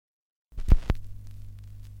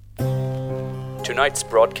Tonight's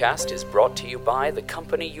broadcast is brought to you by the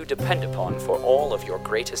company you depend upon for all of your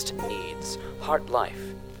greatest needs, Heart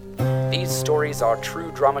Life. These stories are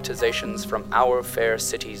true dramatizations from our fair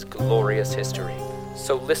city's glorious history.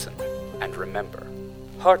 So listen and remember,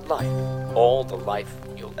 Heart Life, all the life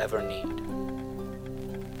you'll ever need.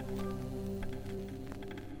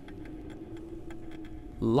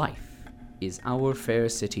 Life is our fair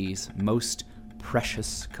city's most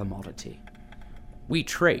precious commodity. We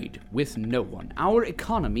trade with no one. Our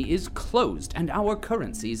economy is closed, and our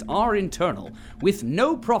currencies are internal. With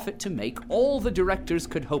no profit to make, all the directors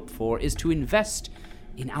could hope for is to invest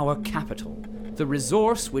in our capital, the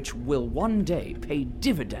resource which will one day pay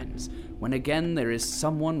dividends when again there is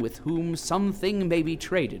someone with whom something may be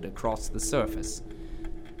traded across the surface.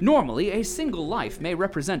 Normally, a single life may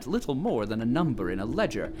represent little more than a number in a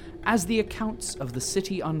ledger. As the accounts of the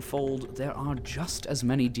city unfold, there are just as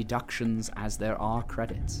many deductions as there are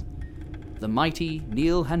credits. The mighty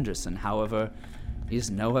Neal Henderson, however, is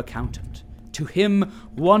no accountant. To him,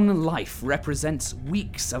 one life represents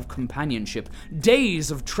weeks of companionship, days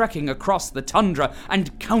of trekking across the tundra,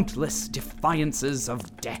 and countless defiances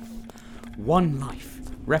of death. One life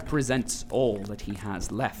represents all that he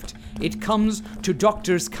has left. It comes to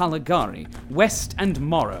Doctors Caligari, West and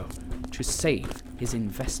Moro, to save his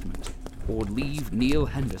investment or leave Neal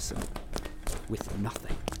Henderson with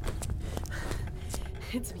nothing.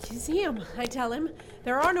 It's a museum, I tell him.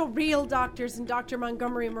 There are no real doctors in Dr.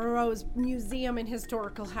 Montgomery Moreau's museum and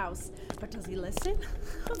historical house. But does he listen?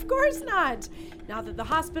 Of course not. Not that the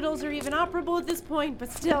hospitals are even operable at this point,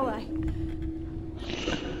 but still,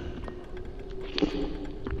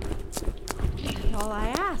 all I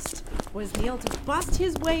asked was Neal to bust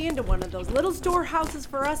his way into one of those little storehouses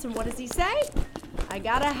for us, and what does he say? I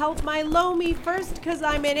gotta help my Loamy first because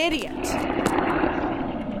I'm an idiot.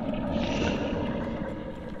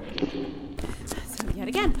 So yet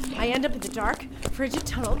again, I end up in the dark, frigid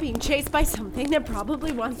tunnel being chased by something that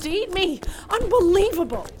probably wants to eat me.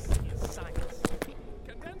 Unbelievable!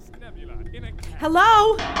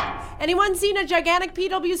 Hello? Anyone seen a gigantic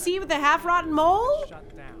PWC with a half-rotten mole?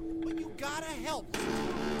 Gotta help.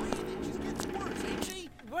 She gets worse, ain't she?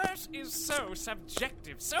 Worse is so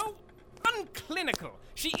subjective, so unclinical.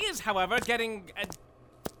 She is, however, getting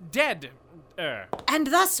dead. And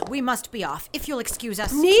thus, we must be off, if you'll excuse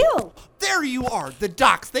us. Neal! There you are. The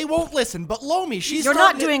docs, they won't listen, but Loamy, she's You're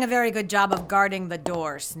not doing a very good job of guarding the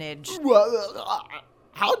door, Snidge.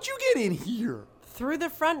 How'd you get in here? Through the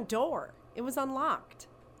front door. It was unlocked.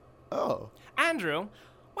 Oh. Andrew,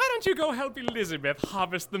 why don't you go help Elizabeth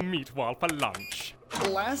harvest the meat wall for lunch?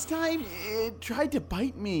 Last time, it tried to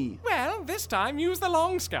bite me. Well, this time use the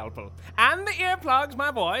long scalpel. And the earplugs, my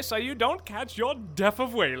boy, so you don't catch your death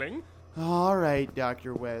of wailing. All right,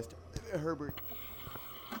 Dr. West. Herbert.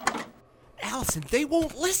 Allison, they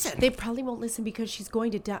won't listen. They probably won't listen because she's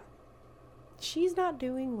going to die. She's not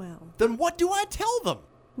doing well. Then what do I tell them?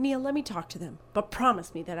 Neal, let me talk to them. But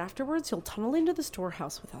promise me that afterwards you'll tunnel into the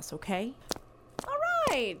storehouse with us, okay?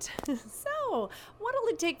 Right. So, what'll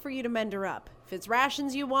it take for you to mend her up? If it's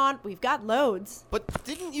rations you want, we've got loads. But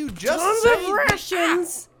didn't you just Tons say... of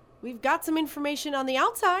rations! We've got some information on the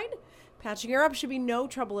outside. Patching her up should be no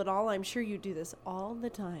trouble at all. I'm sure you do this all the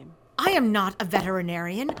time. I am not a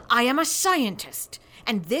veterinarian. I am a scientist.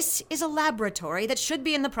 And this is a laboratory that should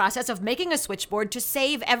be in the process of making a switchboard to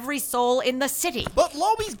save every soul in the city. But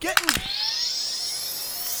Loamy's getting...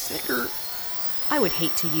 sicker. I would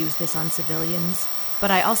hate to use this on civilians,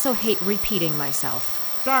 but I also hate repeating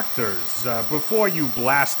myself. Doctors, before you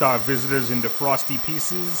blast our visitors into frosty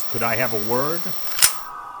pieces, could I have a word?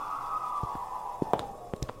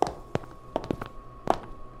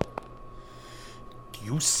 Do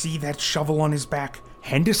you see that shovel on his back?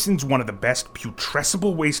 Henderson's one of the best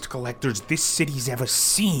putrescible waste collectors this city's ever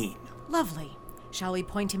seen. Lovely. Shall we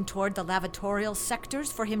point him toward the lavatorial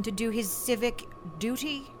sectors for him to do his civic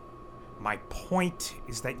duty? My point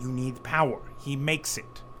is that you need power. He makes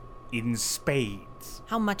it. In spades.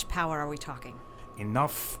 How much power are we talking?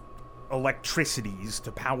 Enough electricities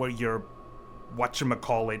to power your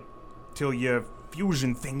whatchamacallit till your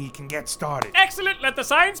fusion thingy can get started. Excellent, let the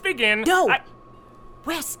science begin. No!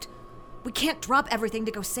 West! We can't drop everything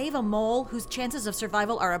to go save a mole whose chances of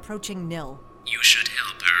survival are approaching nil. You should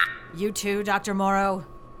help her. You too, Dr. Moro. All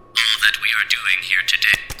that we are doing here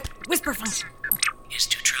today Whisper function. is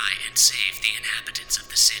to try and save the inhabitants of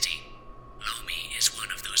the city. Loamy is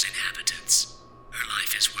one of those inhabitants. Her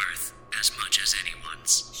life is worth as much as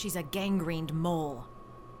anyone's. She's a gangrened mole.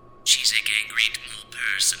 She's a gangrened mole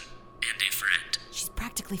person and a friend. She's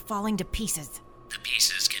practically falling to pieces. The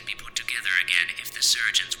pieces can be put together again if the the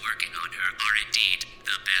surgeons working on her are indeed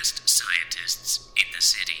the best scientists in the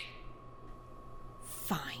city.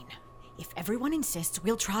 Fine. If everyone insists,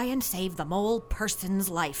 we'll try and save the mole person's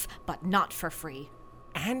life, but not for free.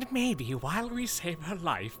 And maybe while we save her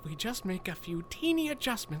life, we just make a few teeny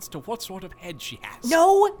adjustments to what sort of head she has.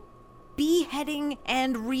 No! Beheading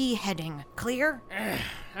and reheading. Clear?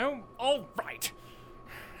 Oh, all right.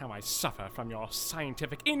 How I suffer from your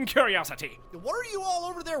scientific incuriosity. What are you all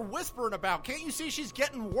over there whispering about? Can't you see she's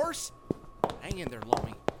getting worse? Hang in there,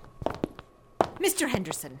 Loamy. Mr.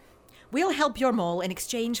 Henderson, we'll help your mole in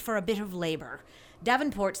exchange for a bit of labor.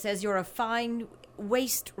 Davenport says you're a fine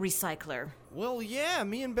waste recycler. Well, yeah,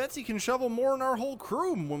 me and Betsy can shovel more than our whole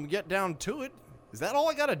crew when we get down to it. Is that all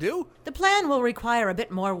I gotta do? The plan will require a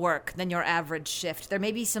bit more work than your average shift. There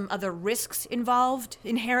may be some other risks involved,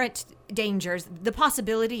 inherent dangers. The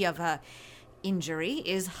possibility of a injury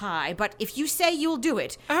is high, but if you say you'll do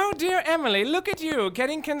it... Oh, dear Emily, look at you,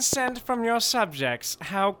 getting consent from your subjects.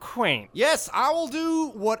 How quaint. Yes, I will do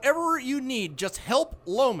whatever you need. Just help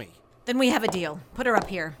Loamy. Then we have a deal. Put her up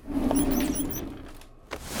here.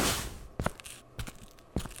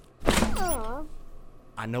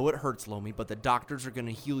 I know it hurts, Loamy, but the doctors are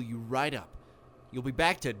gonna heal you right up. You'll be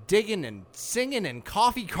back to digging and singing and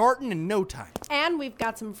coffee carting in no time. And we've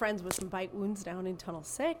got some friends with some bite wounds down in Tunnel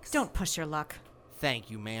 6. Don't push your luck.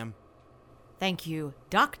 Thank you, ma'am. Thank you,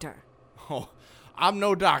 Doctor. Oh, I'm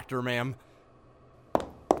no doctor, ma'am.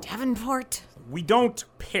 Davenport. We don't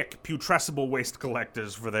pick putrescible waste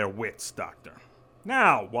collectors for their wits, Doctor.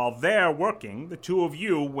 Now, while they're working, the two of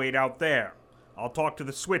you wait out there. I'll talk to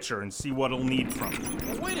the switcher and see what he'll need from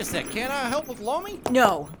you. Wait a sec, can't I help with Loamy?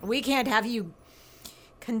 No, we can't have you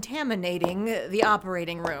contaminating the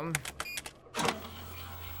operating room.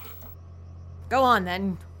 Go on,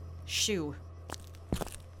 then. Shoo.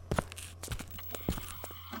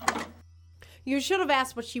 You should have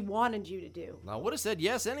asked what she wanted you to do. I would have said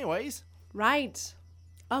yes anyways. Right.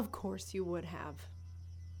 Of course you would have.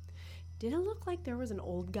 Did it look like there was an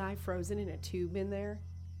old guy frozen in a tube in there?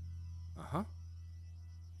 Uh-huh.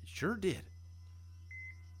 It sure did.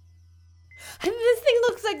 This thing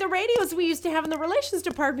looks like the radios we used to have in the relations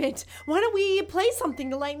department. Why don't we play something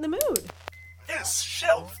to lighten the mood? This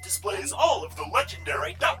shelf displays all of the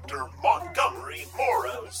legendary Dr. Montgomery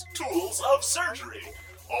Moro's tools of surgery.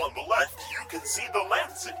 On the left, you can see the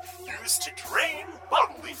lancet used to drain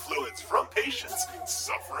bodily fluids from patients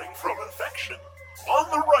suffering from infection. On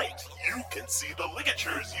the right, you can see the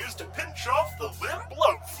ligatures used to pinch off the lymph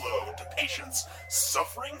blood flow to patients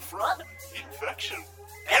suffering from infection.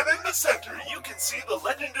 And in the center, you can see the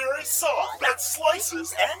legendary saw that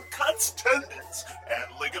slices and cuts tendons and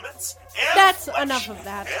ligaments and That's flesh enough of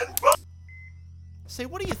that. and bone. Say,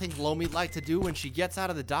 what do you think Loamy'd like to do when she gets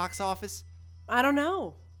out of the doc's office? I don't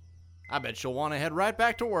know. I bet she'll want to head right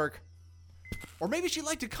back to work. Or maybe she'd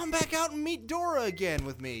like to come back out and meet Dora again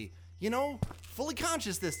with me. You know, fully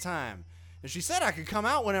conscious this time. And she said I could come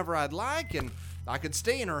out whenever I'd like, and I could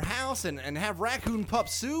stay in her house and have raccoon pup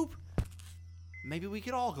soup. Maybe we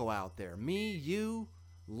could all go out there. Me, you,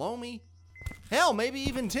 Loamy. Hell, maybe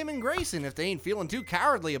even Tim and Grayson if they ain't feeling too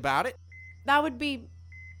cowardly about it. That would be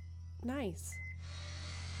nice.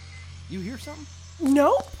 You hear something?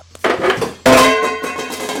 Nope.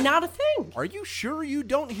 Not a thing. Are you sure you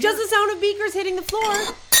don't hear? Just the sound of beakers hitting the floor.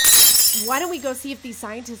 Why don't we go see if these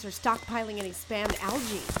scientists are stockpiling any spammed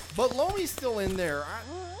algae? But Loamy's still in there.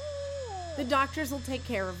 The doctors will take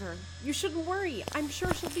care of her. You shouldn't worry. I'm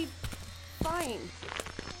sure she'll be fine.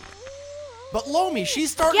 But Loamy,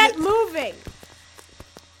 she's starting Get to... moving!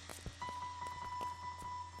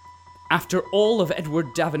 After all of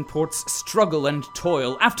Edward Davenport's struggle and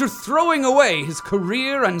toil, after throwing away his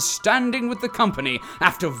career and standing with the company,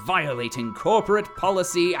 after violating corporate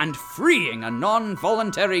policy and freeing a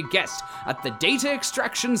non-voluntary guest at the Data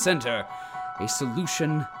Extraction Center, a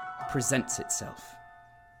solution presents itself.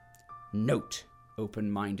 Note,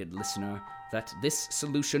 open-minded listener, that this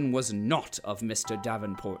solution was not of Mr.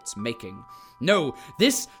 Davenport's making. No,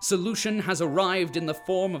 this solution has arrived in the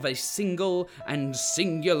form of a single and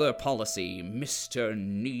singular policy, Mr.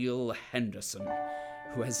 Neal Henderson,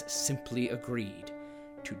 who has simply agreed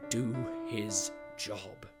to do his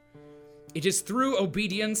job. It is through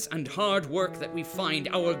obedience and hard work that we find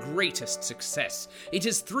our greatest success. It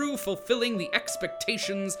is through fulfilling the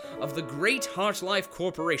expectations of the great HeartLife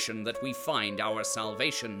Corporation that we find our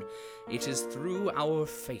salvation. It is through our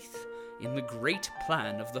faith in the great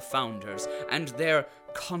plan of the founders and their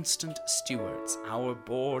constant stewards, our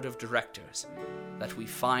board of directors, that we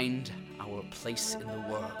find our place in the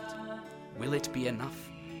world. Will it be enough?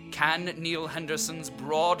 Can Neal Henderson's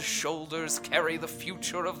broad shoulders carry the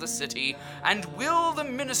future of the city? And will the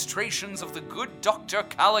ministrations of the good Dr.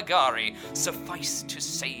 Caligari suffice to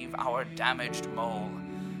save our damaged mole?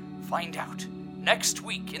 Find out next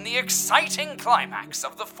week in the exciting climax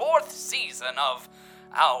of the 4th season of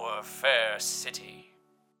Our Fair City.